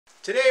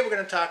Today we're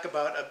going to talk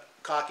about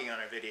caulking on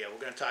our video. We're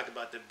going to talk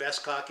about the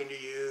best caulking to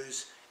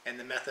use and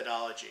the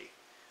methodology.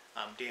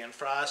 I'm Dan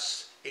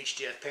Frost,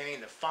 H.D.F. Painting,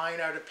 the fine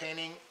art of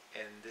painting,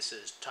 and this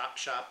is Talk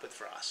Shop with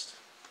Frost.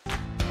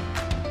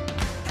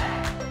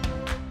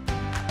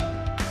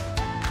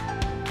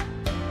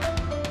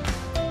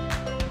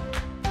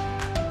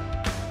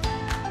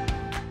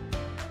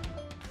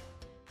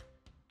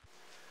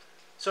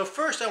 So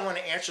first I want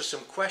to answer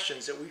some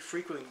questions that we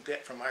frequently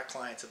get from our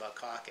clients about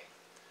caulking.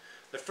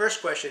 The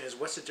first question is,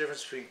 what's the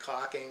difference between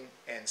caulking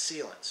and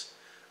sealants?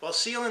 Well,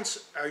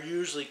 sealants are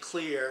usually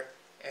clear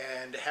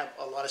and have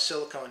a lot of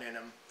silicone in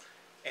them,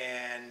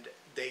 and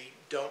they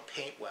don't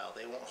paint well.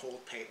 They won't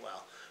hold paint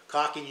well.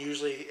 Caulking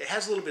usually, it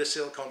has a little bit of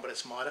silicone, but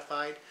it's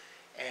modified,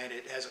 and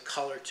it has a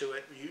color to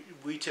it.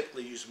 We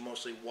typically use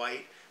mostly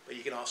white, but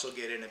you can also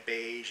get in a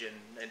beige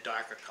and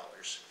darker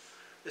colors.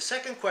 The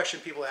second question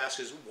people ask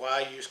is,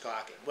 why use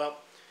caulking? Well,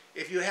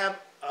 if you have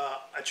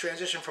a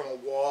transition from a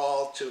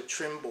wall to a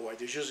trim board,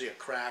 there's usually a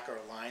crack or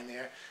a line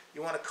there.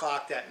 You want to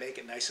caulk that, make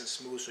it nice and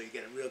smooth so you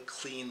get a real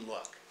clean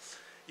look.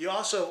 You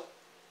also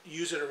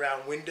use it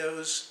around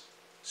windows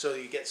so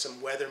you get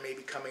some weather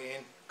maybe coming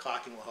in.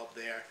 Caulking will help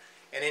there.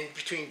 And in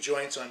between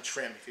joints on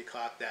trim, if you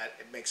caulk that,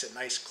 it makes a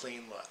nice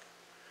clean look.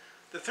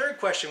 The third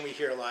question we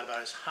hear a lot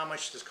about is, how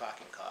much does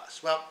caulking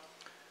cost? Well,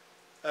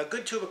 a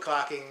good tube of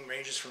caulking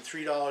ranges from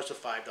 $3 to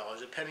 $5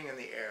 depending on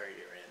the area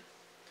you're in.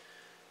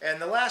 And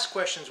the last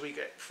questions we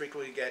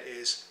frequently get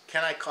is,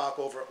 can I caulk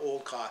over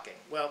old caulking?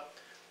 Well,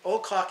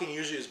 old caulking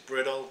usually is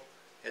brittle,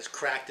 has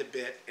cracked a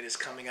bit, it is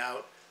coming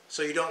out,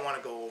 so you don't want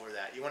to go over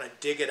that. You want to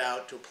dig it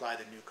out to apply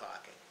the new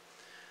caulking.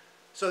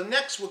 So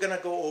next we're going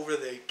to go over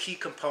the key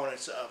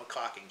components of a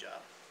caulking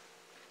job.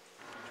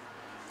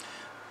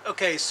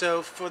 Okay,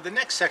 so for the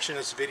next section of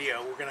this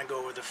video, we're going to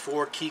go over the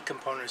 4 key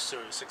components to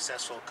a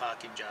successful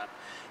caulking job.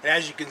 And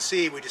as you can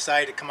see, we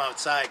decided to come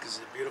outside because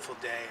it's a beautiful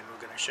day, and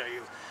we're going to show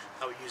you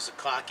how we use the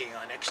caulking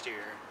on exterior.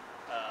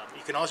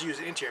 You can also use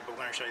it interior, but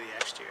we're going to show you the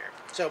exterior.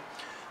 So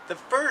the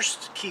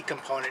first key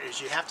component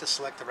is you have to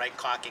select the right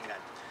caulking gun.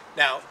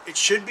 Now, it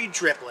should be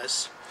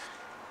dripless,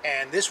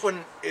 and this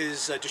one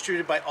is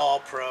distributed by All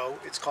Pro.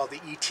 It's called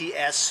the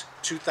ETS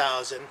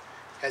 2000. It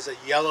has a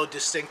yellow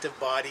distinctive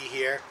body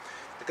here.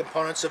 The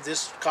components of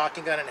this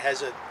caulking gun, it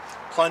has a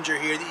plunger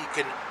here that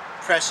you can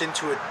press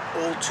into an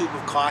old tube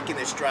of caulking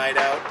that's dried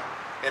out.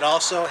 It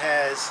also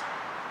has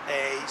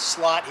a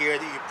slot here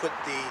that you put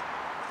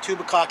the tube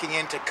of caulking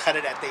in to cut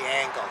it at the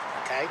angle.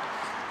 Okay.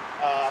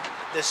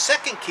 The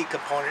second key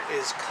component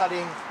is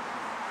cutting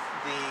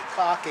the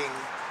caulking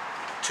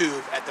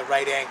tube at the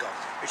right angle.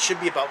 It should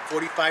be about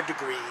 45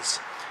 degrees,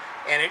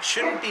 and it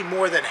shouldn't be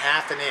more than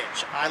 ½ an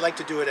inch. I like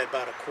to do it at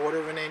about 1/4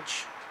 of an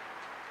inch,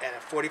 at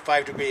a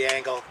 45-degree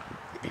angle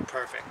would be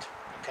perfect.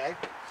 Okay.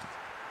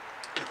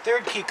 The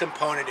third key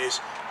component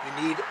is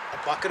you need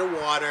a bucket of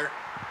water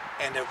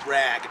and a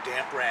rag, a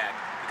damp rag,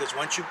 because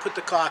once you put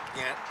the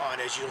caulking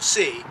on, as you'll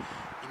see,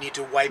 you need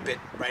to wipe it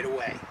right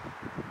away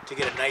to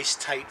get a nice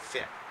tight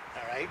fit.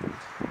 All right.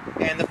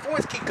 And the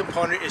fourth key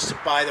component is to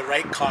buy the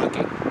right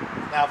caulking.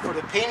 Now, for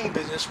the painting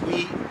business,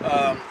 we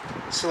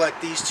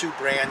select these 2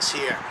 brands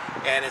here,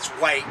 and it's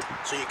white,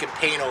 so you can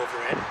paint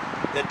over it.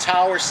 The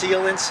Tower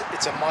Sealants,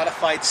 it's a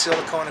modified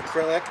silicone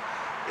acrylic.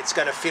 It's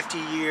got a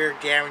 50-year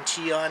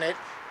guarantee on it,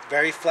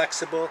 very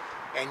flexible,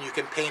 and you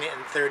can paint it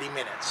in 30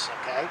 minutes,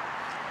 okay?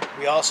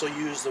 We also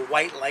use the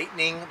White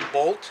Lightning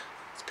Bolt.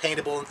 It's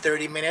paintable in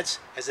 30 minutes,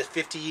 has a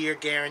 50-year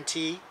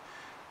guarantee,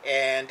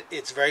 and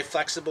it's very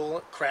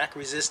flexible, crack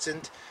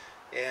resistant,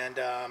 and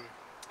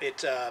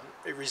it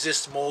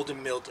resists mold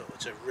and mildew.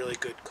 It's a really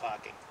good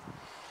caulking.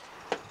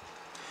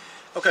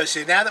 Okay,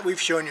 so now that we've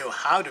shown you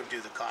how to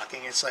do the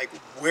caulking, it's like,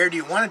 where do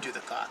you want to do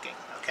the caulking?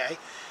 Okay,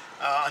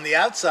 on the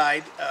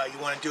outside, you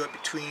want to do it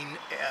between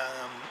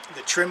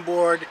the trim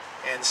board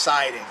and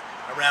siding,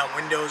 around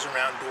windows,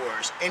 around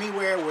doors,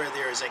 anywhere where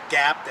there is a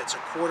gap that's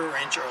 1/4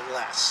 inch or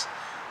less.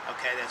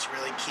 Okay, that's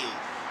really key.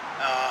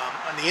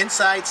 On the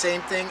inside,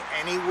 same thing,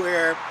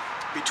 anywhere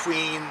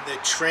between the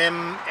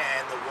trim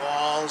and the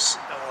walls,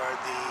 or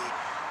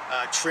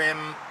the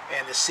trim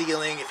and the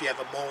ceiling, if you have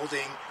a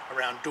molding,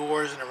 around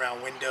doors and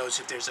around windows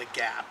if there's a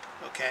gap,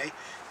 okay?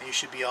 And you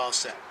should be all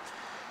set.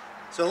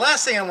 So the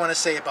last thing I want to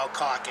say about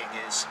caulking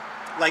is,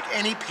 like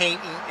any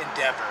painting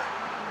endeavor,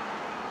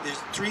 there's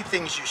 3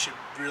 things you should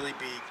really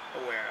be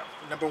aware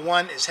of. Number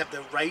 1 is have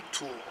the right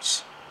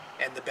tools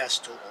and the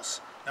best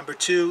tools. Number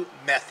 2,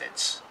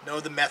 methods. Know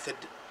the method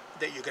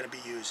that you're going to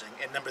be using.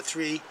 And number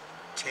 3,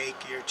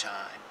 take your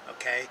time,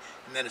 okay?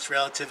 And then it's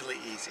relatively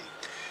easy.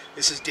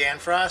 This is Dan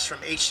Frost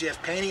from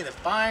H.D.F. Painting, the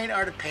fine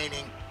art of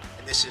painting,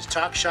 and this is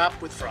Talk Shop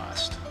with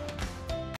Frost.